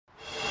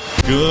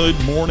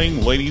Good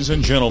morning, ladies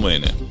and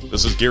gentlemen.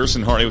 This is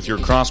Garrison Hardy with your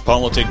Cross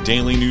Politic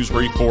Daily News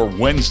Brief for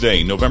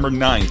Wednesday, November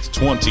 9th,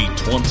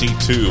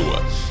 2022.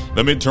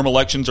 The midterm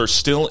elections are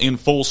still in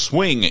full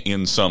swing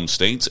in some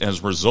states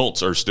as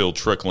results are still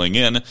trickling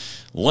in.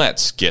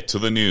 Let's get to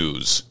the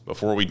news.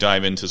 Before we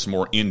dive into some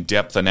more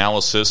in-depth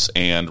analysis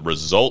and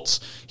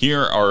results,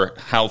 here are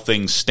how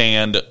things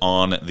stand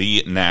on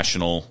the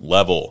national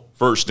level.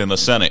 First, in the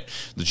Senate,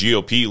 the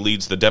GOP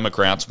leads the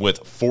Democrats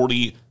with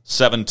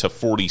 47 to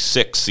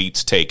 46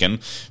 seats taken.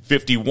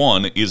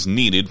 51 is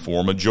needed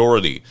for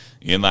majority.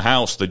 In the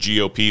House, the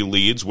GOP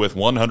leads with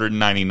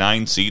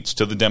 199 seats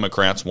to the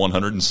Democrats'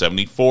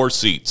 174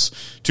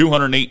 seats.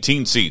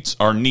 218 seats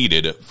are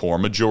needed for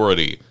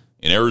majority.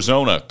 In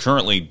Arizona,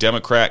 currently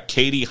Democrat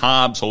Katie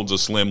Hobbs holds a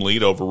slim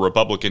lead over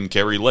Republican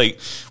Kari Lake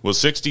with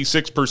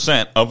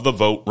 66% of the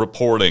vote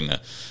reporting.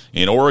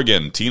 In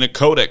Oregon, Tina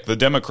Kotek, the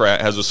Democrat,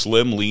 has a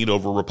slim lead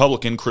over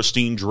Republican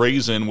Christine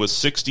Drazan with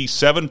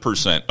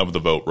 67% of the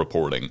vote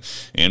reporting.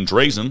 And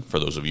Drazan, for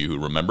those of you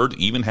who remembered,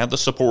 even had the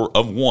support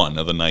of one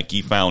of the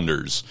Nike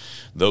founders.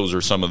 Those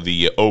are some of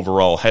the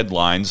overall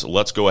headlines.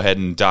 Let's go ahead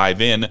and dive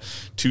in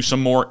to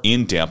some more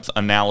in-depth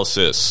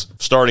analysis.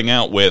 Starting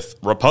out with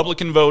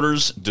Republican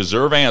voters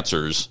deserve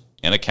answers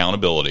and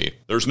accountability.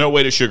 There's no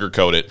way to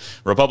sugarcoat it.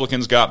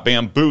 Republicans got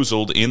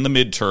bamboozled in the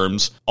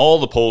midterms. All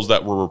the polls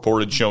that were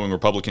reported showing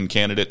Republican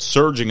candidates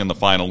surging in the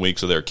final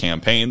weeks of their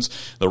campaigns,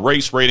 the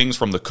race ratings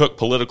from the Cook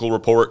Political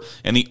Report,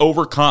 and the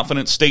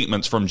overconfident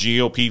statements from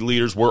GOP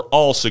leaders were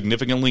all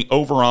significantly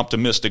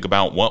over-optimistic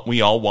about what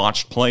we all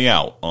watched play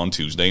out on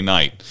Tuesday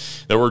night.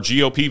 There were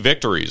GOP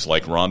victories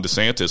like Ron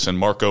DeSantis and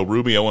Marco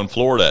Rubio in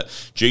Florida,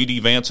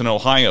 J.D. Vance in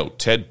Ohio,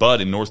 Ted Budd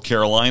in North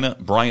Carolina,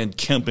 Brian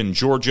Kemp in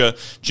Georgia,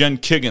 Jen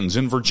Kiggins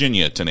in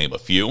Virginia, to name a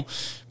few.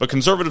 But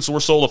conservatives were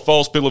sold a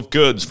false bill of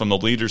goods from the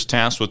leaders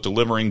tasked with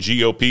delivering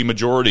GOP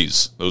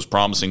majorities, those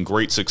promising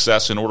great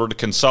success in order to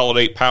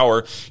consolidate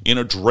power in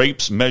a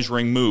drapes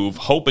measuring move,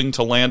 hoping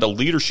to land a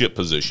leadership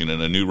position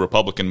in a new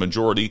Republican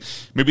majority,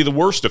 may be the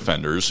worst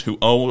offenders who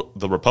owe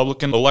the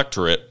Republican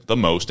electorate the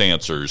most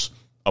answers.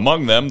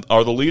 Among them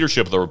are the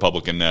leadership of the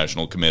Republican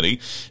National Committee,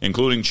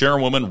 including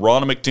Chairwoman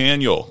Ronna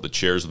McDaniel, the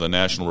chairs of the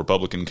National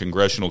Republican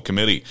Congressional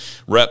Committee,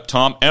 Rep.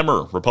 Tom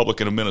Emmer,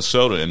 Republican of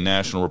Minnesota and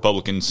National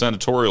Republican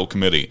Senatorial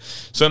Committee,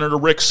 Senator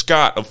Rick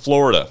Scott of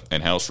Florida,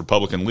 and House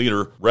Republican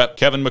leader Rep.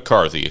 Kevin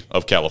McCarthy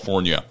of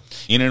California.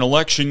 In an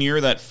election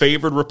year that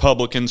favored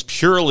Republicans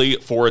purely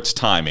for its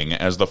timing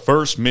as the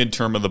first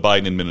midterm of the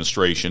Biden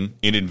administration,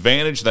 an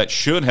advantage that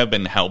should have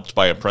been helped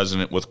by a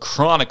president with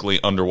chronically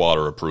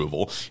underwater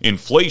approval,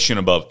 inflation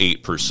above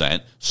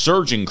 8%,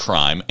 surging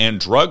crime and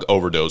drug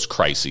overdose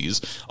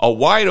crises, a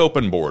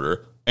wide-open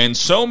border, and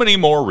so many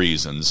more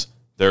reasons,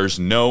 there's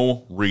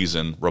no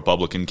reason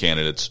Republican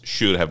candidates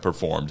should have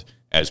performed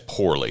as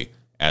poorly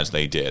as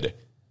they did.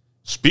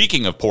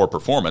 Speaking of poor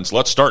performance,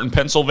 let's start in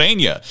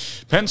Pennsylvania.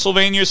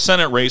 Pennsylvania's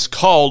Senate race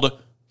called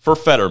for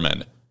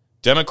Fetterman.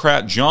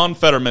 Democrat John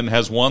Fetterman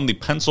has won the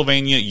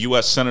Pennsylvania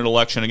U.S. Senate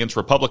election against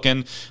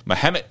Republican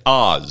Mehmet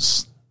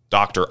Oz.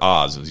 Dr.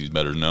 Oz, as he's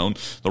better known.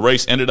 The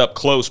race ended up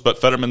close,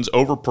 but Fetterman's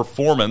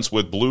overperformance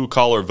with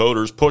blue-collar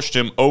voters pushed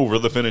him over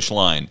the finish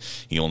line.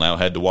 He will now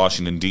head to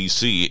Washington,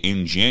 D.C.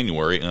 in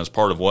January and as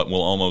part of what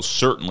will almost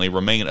certainly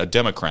remain a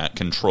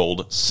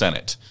Democrat-controlled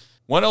Senate.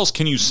 What else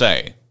can you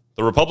say?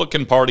 The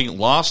Republican Party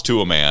lost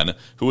to a man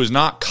who is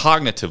not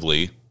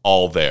cognitively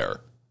all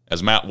there.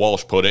 As Matt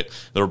Walsh put it,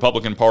 the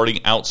Republican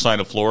Party outside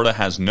of Florida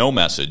has no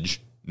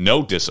message,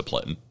 no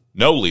discipline,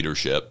 no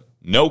leadership,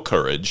 no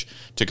courage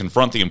to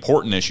confront the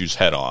important issues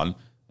head-on,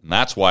 and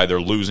that's why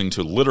they're losing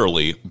to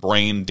literally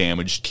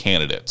brain-damaged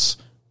candidates.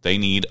 They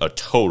need a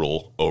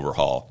total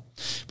overhaul.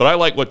 But I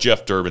like what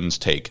Jeff Durbin's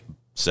take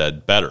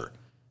said better.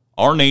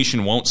 Our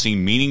nation won't see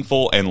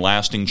meaningful and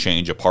lasting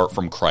change apart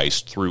from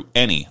Christ through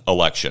any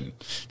election.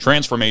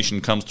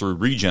 Transformation comes through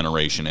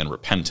regeneration and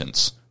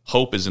repentance.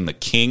 Hope is in the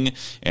King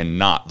and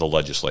not the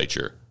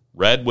legislature.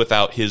 Red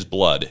without his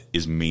blood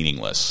is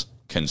meaningless.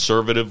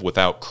 Conservative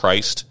without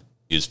Christ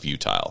is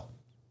futile.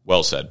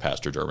 Well said,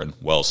 Pastor Durbin.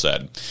 Well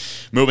said.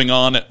 Moving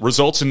on,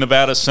 results in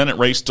Nevada's Senate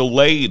race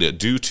delayed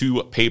due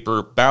to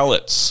paper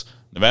ballots.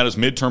 Nevada's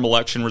midterm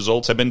election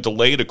results have been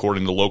delayed,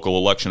 according to local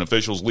election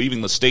officials,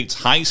 leaving the state's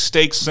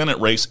high-stakes Senate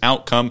race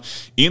outcome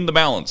in the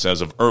balance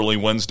as of early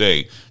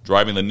Wednesday.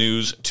 Driving the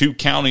news, 2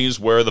 counties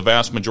where the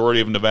vast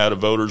majority of Nevada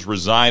voters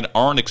reside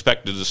aren't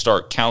expected to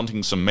start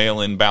counting some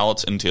mail-in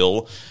ballots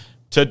until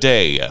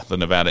today, the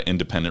Nevada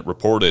Independent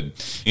reported.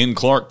 In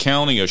Clark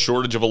County, a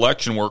shortage of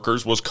election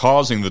workers was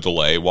causing the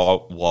delay,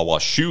 while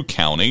Washoe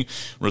County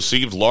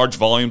received large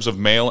volumes of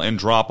mail and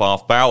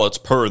drop-off ballots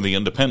per the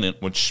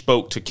Independent, which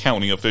spoke to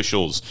county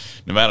officials.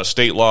 Nevada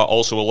state law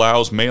also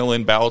allows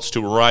mail-in ballots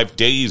to arrive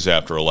days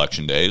after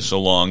Election Day,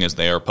 so long as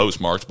they are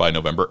postmarked by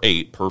November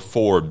 8, per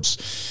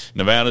Forbes.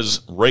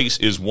 Nevada's race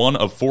is one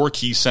of 4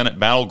 key Senate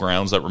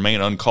battlegrounds that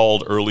remain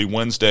uncalled early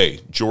Wednesday.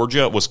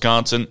 Georgia,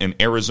 Wisconsin, and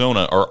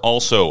Arizona are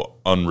also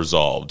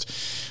unresolved.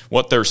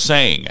 What they're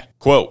saying,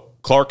 quote,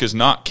 Clark is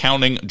not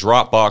counting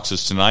drop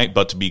boxes tonight,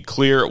 but to be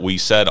clear, we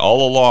said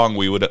all along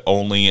we would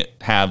only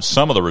have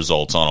some of the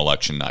results on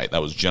election night.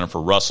 That was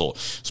Jennifer Russell,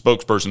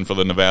 spokesperson for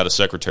the Nevada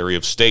Secretary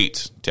of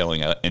State,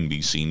 telling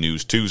NBC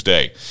News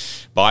Tuesday.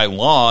 By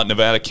law,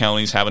 Nevada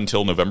counties have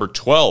until November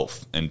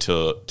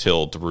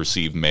 12th to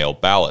receive mail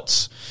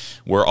ballots.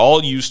 We're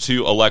all used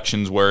to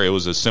elections where it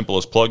was as simple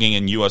as plugging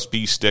in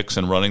USB sticks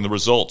and running the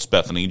results,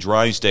 Bethany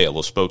Drysdale,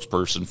 a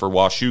spokesperson for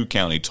Washoe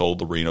County, told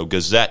the Reno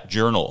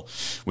Gazette-Journal.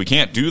 We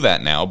can't do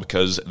that now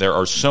because there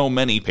are so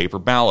many paper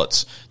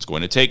ballots. It's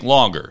going to take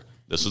longer.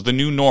 This is the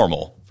new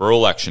normal for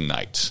election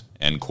night,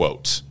 end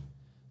quote.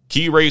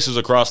 Key races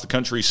across the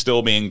country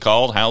still being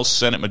called. House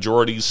Senate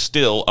majorities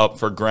still up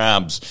for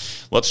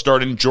grabs. Let's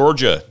start in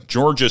Georgia.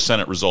 Georgia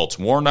Senate results.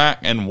 Warnock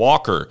and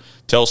Walker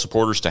tell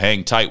supporters to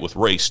hang tight with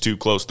race too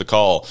close to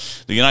call.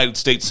 The United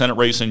States Senate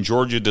race in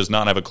Georgia does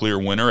not have a clear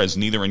winner, as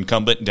neither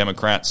incumbent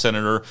Democrat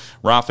Senator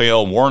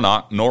Raphael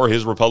Warnock nor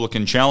his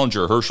Republican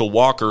challenger Herschel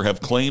Walker have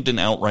claimed an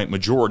outright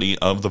majority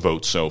of the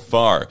votes so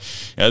far.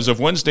 As of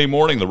Wednesday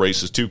morning, the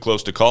race is too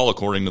close to call,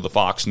 according to the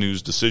Fox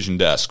News decision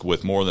desk,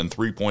 with more than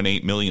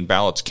 3.8 million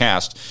ballots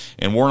cast,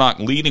 and Warnock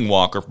leading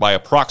Walker by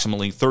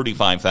approximately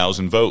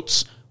 35,000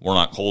 votes.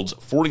 Warnock holds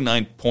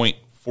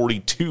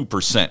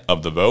 49.42%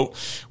 of the vote,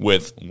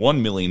 with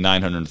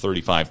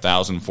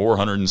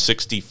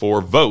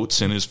 1,935,464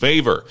 votes in his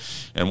favor.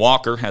 And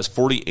Walker has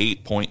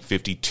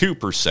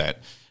 48.52%,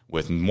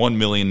 with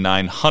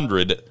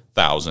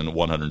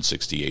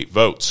 1,900,168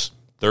 votes.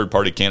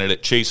 Third-party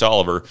candidate Chase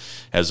Oliver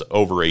has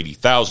over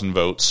 80,000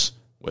 votes,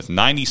 with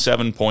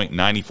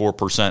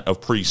 97.94%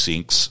 of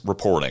precincts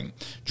reporting.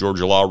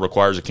 Georgia law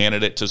requires a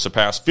candidate to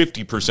surpass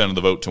 50% of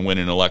the vote to win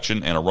an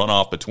election, and a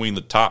runoff between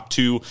the top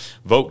two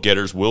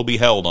vote-getters will be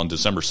held on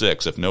December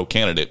 6 if no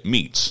candidate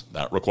meets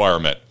that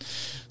requirement.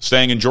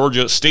 Staying in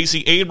Georgia,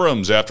 Stacey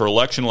Abrams, after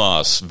election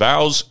loss,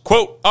 vows,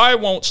 quote, "I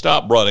won't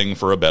stop running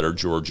for a better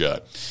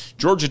Georgia."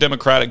 Georgia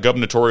Democratic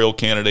gubernatorial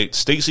candidate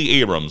Stacey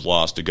Abrams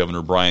lost to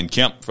Governor Brian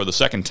Kemp for the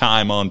second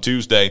time on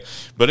Tuesday,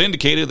 but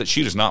indicated that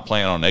she does not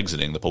plan on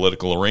exiting the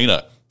political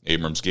arena.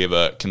 Abrams gave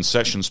a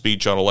concession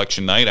speech on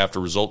election night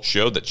after results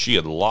showed that she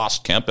had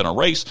lost Kemp in a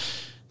race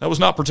that was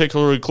not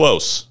particularly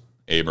close.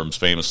 Abrams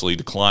famously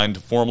declined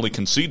to formally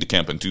concede to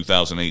Kemp in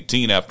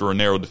 2018 after a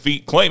narrow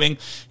defeat, claiming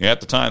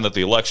at the time that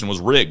the election was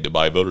rigged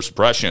by voter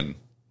suppression.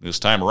 This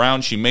time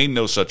around, she made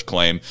no such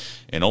claim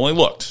and only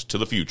looked to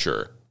the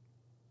future.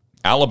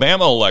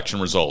 Alabama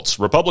election results.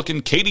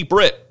 Republican Katie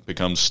Britt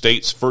becomes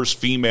state's first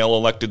female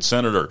elected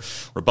senator.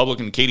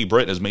 Republican Katie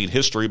Britt has made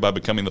history by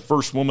becoming the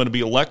first woman to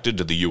be elected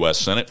to the U.S.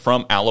 Senate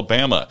from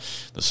Alabama.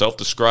 The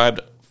self-described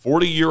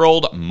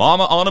 40-year-old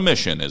mama on a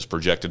mission is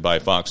projected by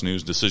Fox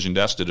News decision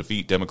desk to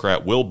defeat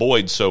Democrat Will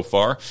Boyd so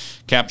far,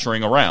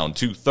 capturing around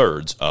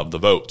two-thirds of the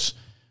votes.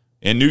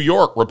 In New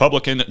York,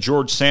 Republican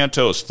George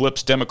Santos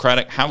flips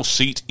Democratic House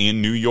seat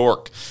in New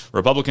York.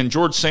 Republican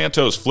George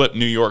Santos flipped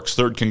New York's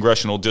 3rd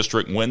Congressional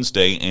District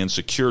Wednesday and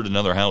secured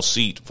another House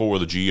seat for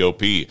the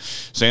GOP.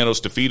 Santos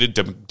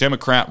defeated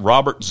Democrat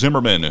Robert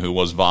Zimmerman, who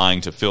was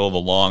vying to fill the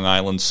Long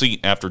Island seat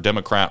after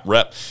Democrat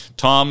Rep.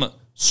 Tom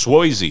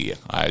Suozzi,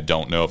 I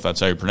don't know if that's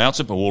how you pronounce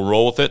it, but we'll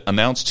roll with it,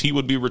 announced he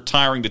would be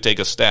retiring to take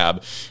a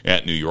stab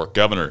at New York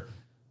governor.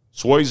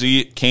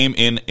 Suozzi came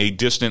in a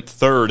distant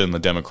third in the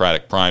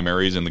Democratic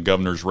primaries in the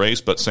governor's race,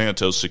 but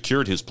Santos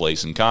secured his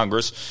place in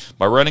Congress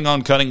by running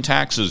on cutting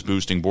taxes,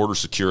 boosting border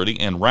security,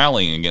 and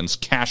rallying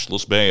against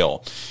cashless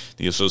bail.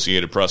 The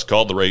Associated Press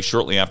called the race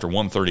shortly after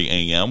 1:30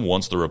 a.m.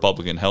 once the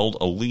Republican held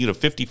a lead of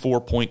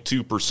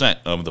 54.2%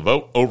 of the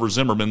vote over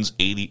Zimmerman's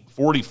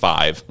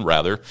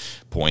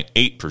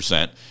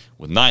 45.8%,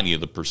 with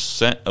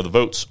 90% of the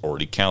votes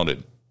already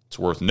counted. It's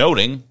worth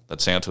noting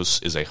that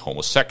Santos is a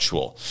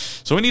homosexual,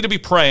 so we need to be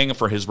praying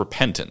for his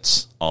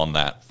repentance on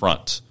that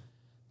front.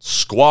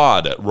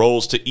 Squad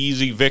rolls to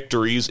easy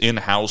victories in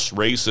House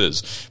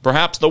races.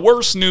 Perhaps the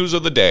worst news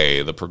of the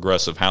day, the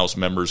progressive House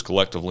members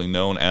collectively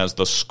known as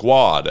the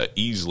Squad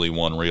easily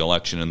won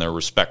re-election in their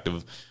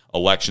respective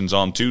elections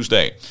on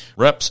Tuesday.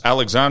 Reps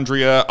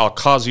Alexandria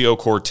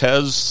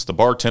Ocasio-Cortez, the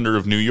bartender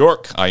of New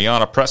York,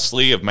 Ayanna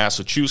Pressley of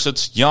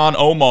Massachusetts, Jan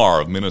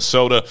Omar of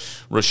Minnesota,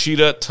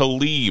 Rashida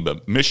Tlaib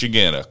of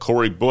Michigan,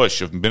 Cori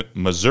Bush of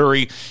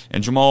Missouri,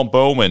 and Jamal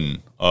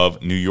Bowman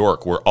of New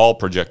York were all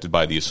projected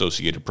by the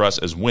Associated Press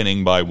as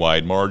winning by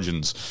wide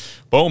margins.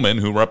 Bowman,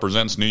 who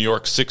represents New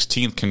York's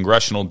 16th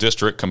congressional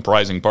district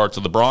comprising parts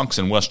of the Bronx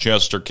and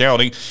Westchester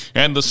County,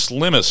 had the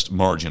slimmest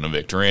margin of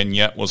victory, and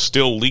yet was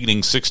still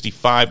leading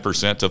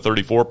 65% to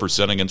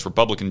 34% against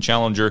Republican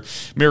challenger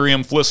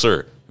Miriam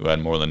Flisser, who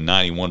had more than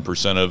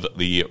 91% of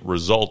the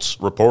results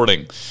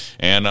reporting.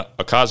 And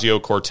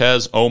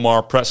Ocasio-Cortez,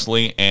 Omar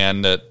Pressley,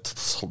 and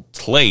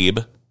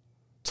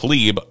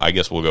Tlaib, I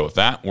guess we'll go with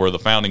that, were the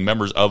founding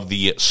members of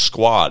the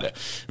Squad,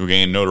 who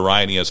gained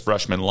notoriety as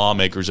freshman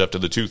lawmakers after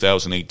the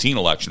 2018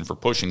 election for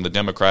pushing the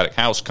Democratic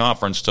House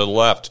conference to the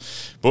left.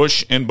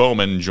 Bush and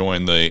Bowman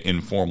joined the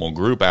informal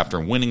group after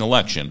winning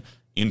election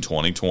in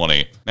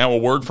 2020. Now, a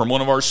word from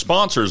one of our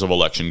sponsors of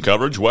election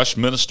coverage,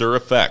 Westminster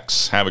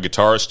Effects. Have a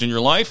guitarist in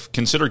your life?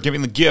 Consider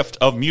giving the gift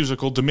of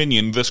musical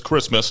dominion this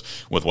Christmas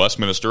with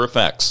Westminster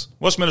Effects.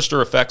 Westminster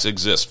Effects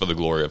exists for the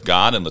glory of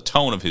God and the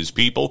tone of his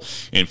people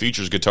and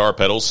features guitar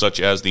pedals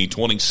such as the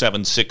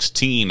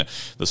 2716,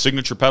 the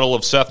signature pedal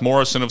of Seth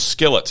Morrison of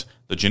Skillet,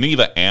 the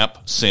Geneva Amp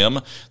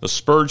Sim, the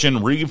Spurgeon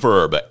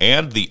Reverb,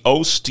 and the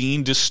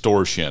Osteen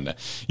Distortion.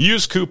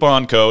 Use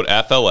coupon code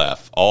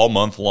FLF all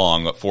month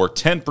long for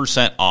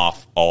 10%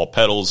 off all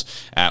pedals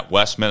at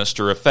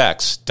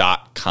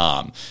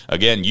westminstereffects.com.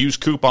 Again, use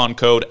coupon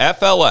code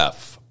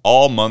FLF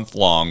all month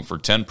long for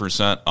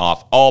 10%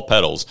 off all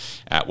pedals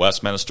at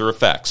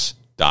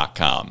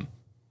westminstereffects.com.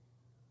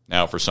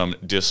 Now for some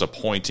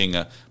disappointing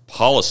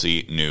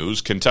policy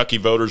news. Kentucky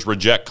voters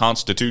reject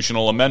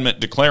constitutional amendment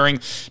declaring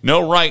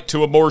no right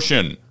to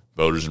abortion.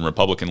 Voters in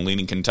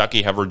Republican-leaning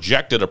Kentucky have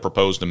rejected a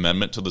proposed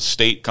amendment to the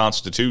state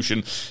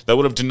constitution that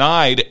would have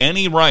denied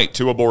any right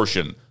to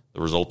abortion.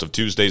 The result of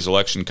Tuesday's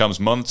election comes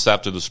months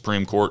after the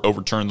Supreme Court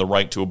overturned the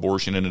right to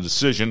abortion in a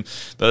decision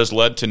that has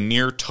led to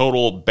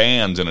near-total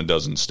bans in a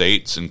dozen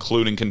states,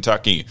 including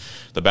Kentucky.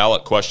 The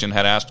ballot question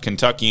had asked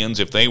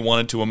Kentuckians if they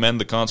wanted to amend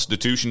the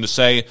Constitution to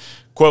say,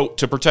 quote,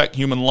 to protect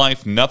human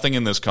life, nothing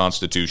in this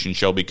Constitution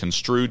shall be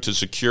construed to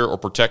secure or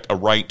protect a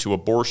right to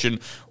abortion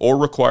or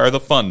require the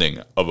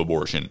funding of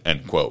abortion,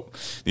 end quote.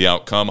 The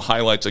outcome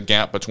highlights a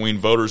gap between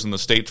voters in the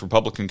state's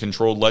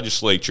Republican-controlled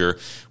legislature,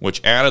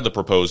 which added the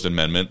proposed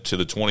amendment to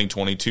the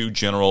 2022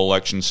 general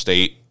election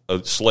slate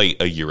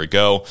a year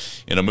ago,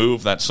 in a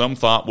move that some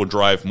thought would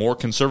drive more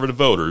conservative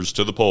voters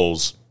to the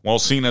polls. While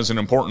seen as an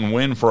important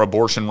win for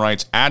abortion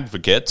rights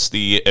advocates,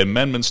 the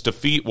amendment's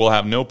defeat will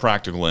have no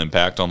practical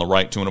impact on the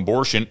right to an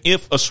abortion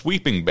if a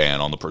sweeping ban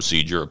on the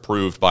procedure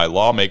approved by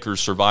lawmakers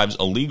survives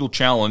a legal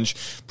challenge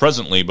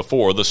presently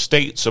before the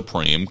state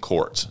Supreme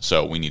Court.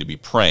 So we need to be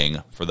praying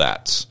for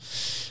that.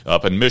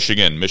 Up in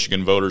Michigan,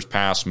 Michigan voters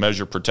passed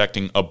measure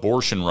protecting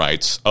abortion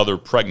rights, other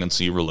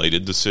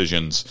pregnancy-related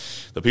decisions.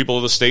 The people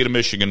of the state of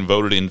Michigan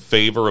voted in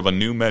favor of a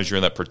new measure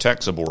that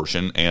protects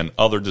abortion and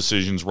other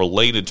decisions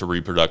related to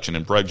reproduction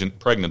and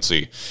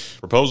pregnancy.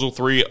 Proposal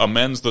 3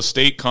 amends the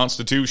state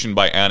constitution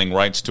by adding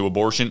rights to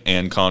abortion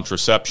and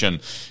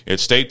contraception. It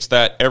states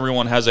that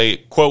everyone has a,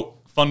 quote,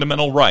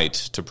 fundamental right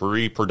to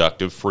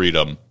reproductive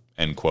freedom,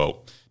 end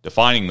quote,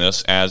 defining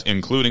this as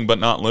including but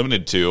not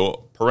limited to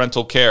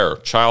parental care,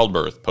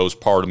 childbirth,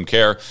 postpartum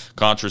care,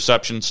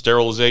 contraception,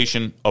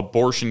 sterilization,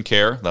 abortion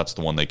care, that's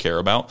the one they care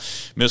about,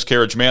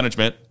 miscarriage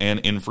management,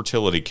 and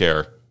infertility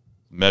care.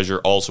 The measure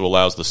also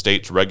allows the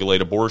state to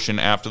regulate abortion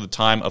after the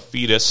time a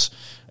fetus,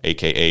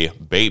 aka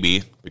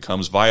baby,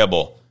 becomes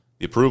viable.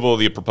 The approval of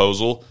the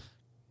proposal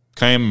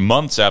came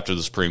months after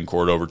the Supreme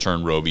Court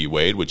overturned Roe v.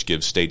 Wade, which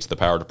gives states the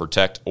power to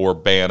protect or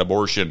ban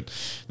abortion.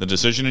 The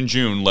decision in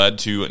June led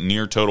to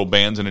near-total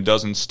bans in a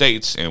dozen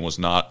states and was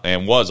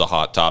a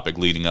hot topic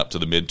leading up to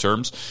the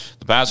midterms.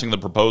 The passing of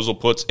the proposal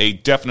puts a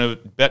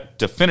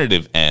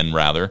definitive end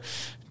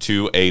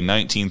to a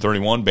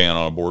 1931 ban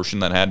on abortion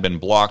that had been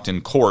blocked in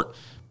court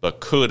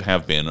but could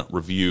have been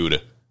reviewed.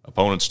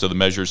 Opponents to the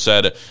measure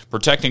said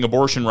protecting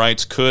abortion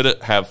rights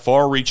could have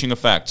far-reaching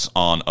effects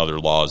on other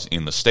laws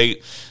in the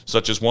state,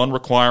 such as one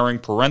requiring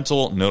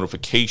parental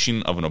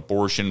notification of an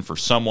abortion for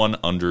someone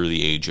under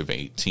the age of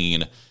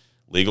 18.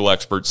 Legal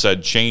experts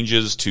said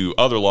changes to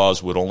other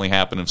laws would only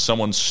happen if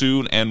someone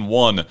sued and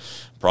won, a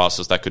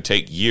process that could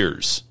take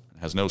years and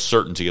has no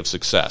certainty of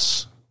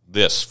success.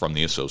 This from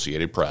the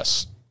Associated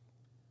Press.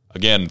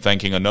 Again,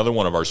 thanking another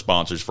one of our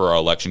sponsors for our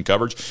election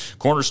coverage,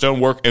 Cornerstone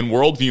Work and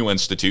Worldview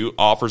Institute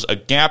offers a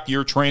gap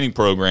year training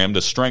program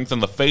to strengthen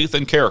the faith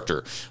and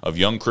character of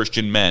young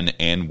Christian men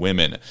and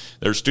women.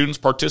 Their students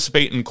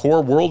participate in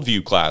core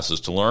worldview classes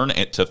to learn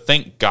and to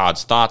think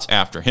God's thoughts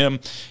after Him,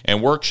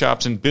 and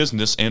workshops in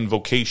business and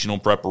vocational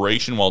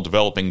preparation while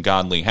developing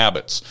godly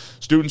habits.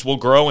 Students will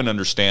grow in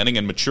understanding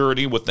and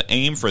maturity with the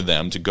aim for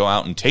them to go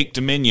out and take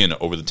dominion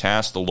over the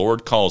tasks the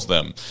Lord calls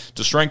them,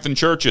 to strengthen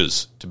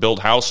churches, to build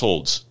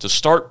households, to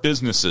start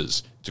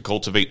businesses, to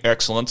cultivate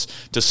excellence,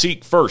 to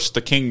seek first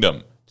the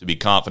kingdom, to be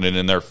confident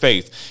in their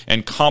faith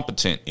and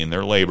competent in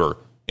their labor.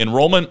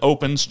 Enrollment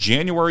opens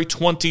January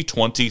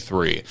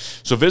 2023.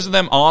 So visit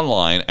them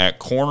online at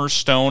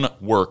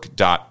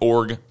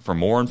cornerstonework.org for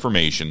more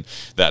information.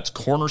 That's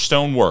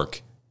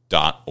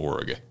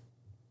cornerstonework.org.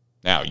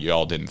 Now,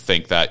 y'all didn't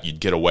think that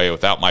you'd get away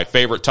without my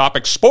favorite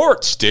topic,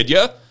 sports, did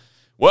you?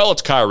 Well,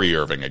 it's Kyrie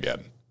Irving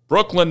again.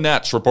 Brooklyn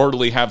Nets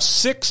reportedly have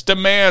 6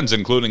 demands,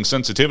 including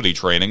sensitivity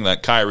training,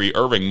 that Kyrie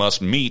Irving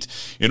must meet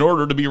in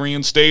order to be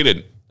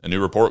reinstated. A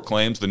new report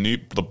claims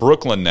the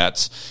Brooklyn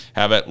Nets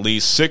have at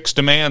least 6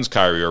 demands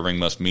Kyrie Irving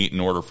must meet in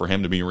order for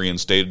him to be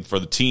reinstated for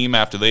the team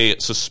after they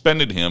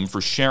suspended him for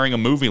sharing a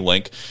movie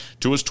link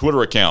to his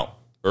Twitter account.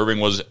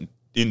 Irving was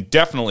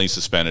indefinitely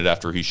suspended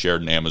after he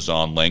shared an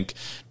Amazon link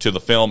to the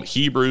film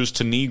Hebrews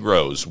to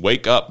Negroes,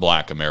 Wake Up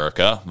Black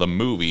America, the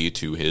movie,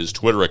 to his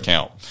Twitter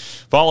account.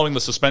 Following the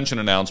suspension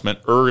announcement,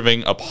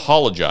 Irving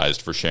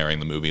apologized for sharing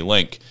the movie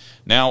link.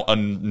 Now, a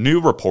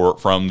new report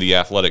from The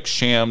Athletic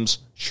Shams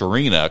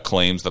Sharina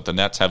claims that the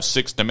Nets have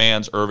 6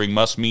 demands Irving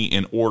must meet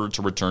in order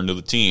to return to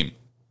the team.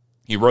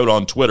 He wrote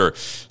on Twitter,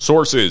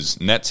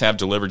 sources, Nets have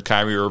delivered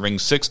Kyrie Irving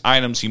 6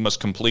 items he must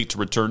complete to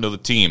return to the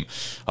team.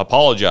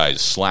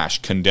 Apologize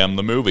 / condemn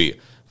the movie.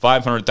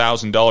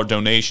 $500,000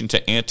 donation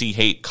to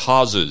anti-hate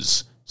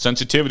causes.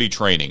 Sensitivity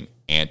training.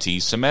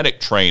 Anti-Semitic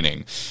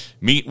training.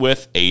 Meet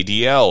with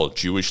ADL,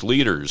 Jewish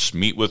leaders.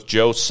 Meet with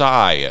Joe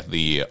Tsai,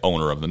 the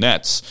owner of the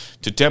Nets,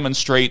 to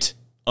demonstrate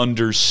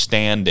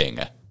understanding.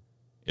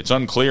 It's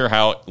unclear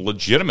how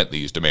legitimate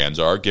these demands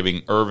are,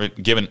 given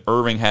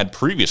Irving had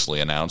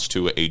previously announced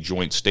to a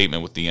joint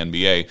statement with the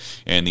NBA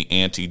and the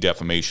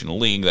Anti-Defamation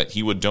League that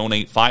he would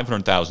donate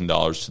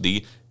 $500,000 to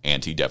the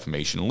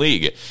Anti-Defamation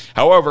League.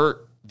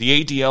 However,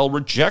 the ADL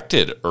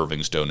rejected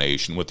Irving's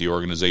donation, with the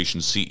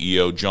organization's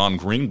CEO John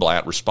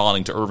Greenblatt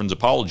responding to Irving's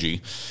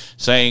apology,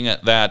 saying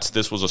that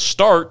this was a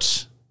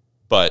start,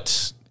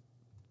 but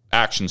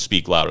actions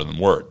speak louder than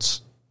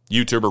words.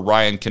 YouTuber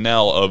Ryan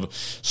Cannell of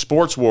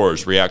Sports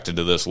Wars reacted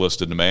to this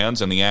list of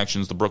demands and the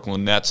actions the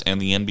Brooklyn Nets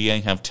and the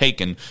NBA have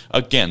taken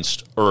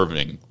against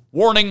Irving.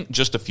 Warning,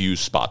 just a few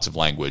spots of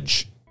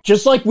language.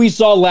 Just like we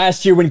saw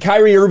last year when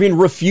Kyrie Irving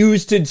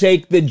refused to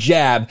take the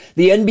jab,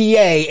 the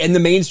NBA and the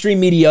mainstream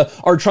media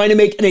are trying to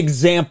make an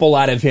example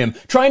out of him,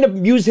 trying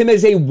to use him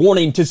as a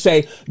warning to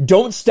say,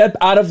 don't step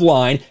out of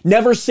line,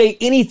 never say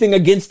anything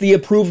against the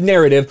approved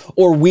narrative,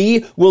 or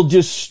we will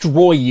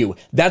destroy you.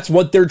 That's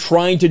what they're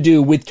trying to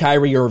do with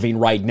Kyrie Irving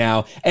right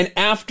now. And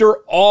after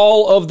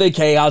all of the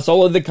chaos,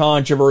 all of the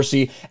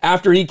controversy,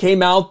 after he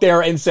came out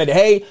there and said,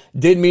 hey,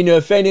 didn't mean to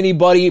offend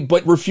anybody,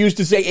 but refused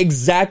to say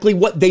exactly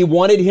what they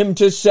wanted him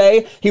to say,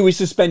 he was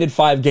suspended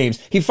 5 games.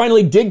 He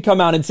finally did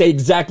come out and say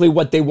exactly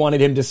what they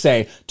wanted him to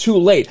say. Too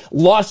late.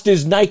 Lost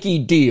his Nike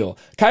deal.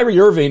 Kyrie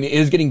Irving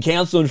is getting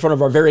canceled in front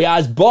of our very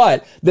eyes,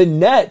 but the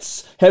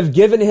Nets have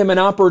given him an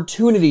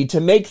opportunity to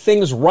make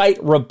things right,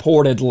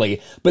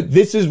 reportedly. But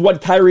this is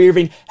what Kyrie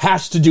Irving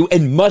has to do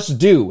and must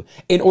do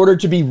in order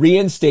to be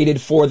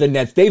reinstated for the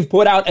Nets. They've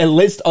put out a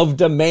list of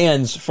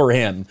demands for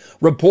him.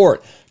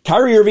 Report.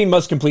 Kyrie Irving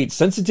must complete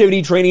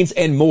sensitivity trainings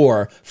and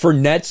more for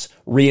Nets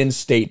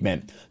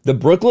reinstatement. The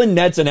Brooklyn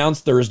Nets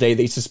announced Thursday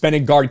they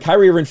suspended guard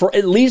Kyrie Irving for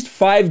at least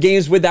 5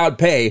 games without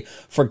pay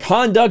for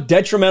conduct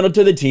detrimental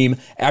to the team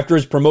after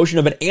his promotion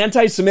of an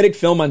anti-Semitic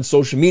film on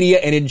social media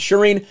and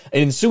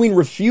ensuing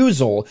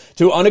refusal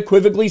to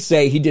unequivocally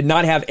say he did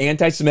not have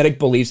anti-Semitic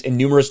beliefs in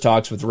numerous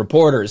talks with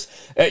reporters.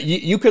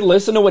 You could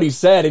listen to what he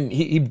said, and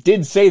he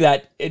did say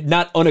that,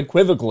 not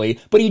unequivocally,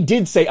 but he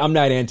did say, I'm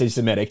not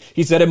anti-Semitic.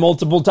 He said it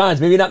multiple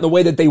times, maybe not in the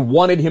way that they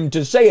wanted him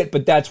to say it,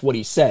 but that's what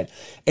he said.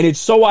 And it's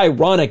so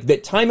ironic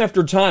that time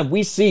after time,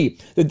 we see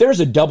that there's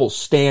a double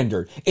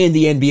standard in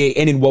the NBA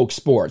and in woke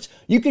sports.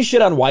 You can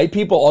shit on white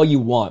people all you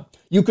want.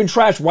 You can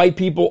trash white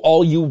people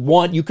all you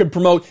want. You can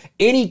promote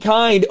any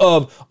kind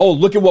of, oh,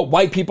 look at what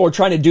white people are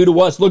trying to do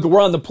to us. Look,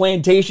 we're on the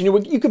plantation.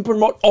 You can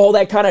promote all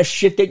that kind of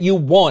shit that you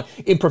want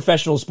in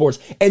professional sports.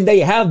 And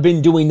they have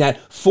been doing that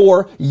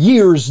for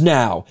years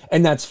now.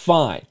 And that's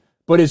fine.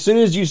 But as soon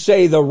as you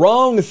say the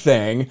wrong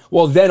thing,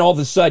 well, then all of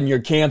a sudden you're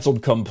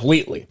canceled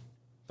completely.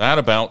 That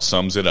about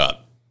sums it up.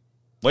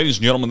 Ladies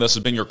and gentlemen, this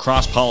has been your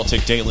Cross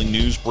Politic Daily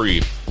News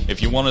Brief.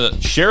 If you want to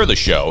share the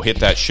show, hit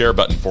that share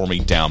button for me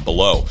down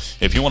below.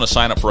 If you want to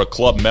sign up for a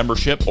club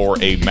membership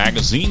or a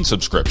magazine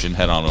subscription,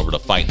 head on over to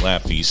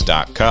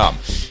FightLaughFeast.com.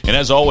 And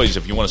as always,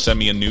 if you want to send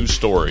me a news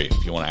story,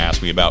 if you want to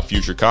ask me about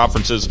future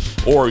conferences,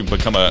 or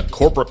become a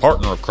corporate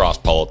partner of Cross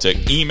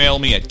Politic, email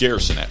me at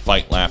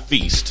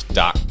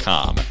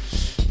Garrison@FightLaughFeast.com.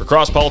 For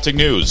Cross Politic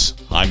News,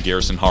 I'm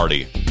Garrison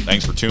Hardy.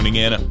 Thanks for tuning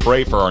in.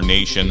 Pray for our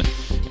nation.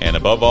 And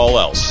above all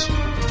else,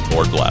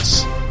 Lord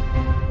bless.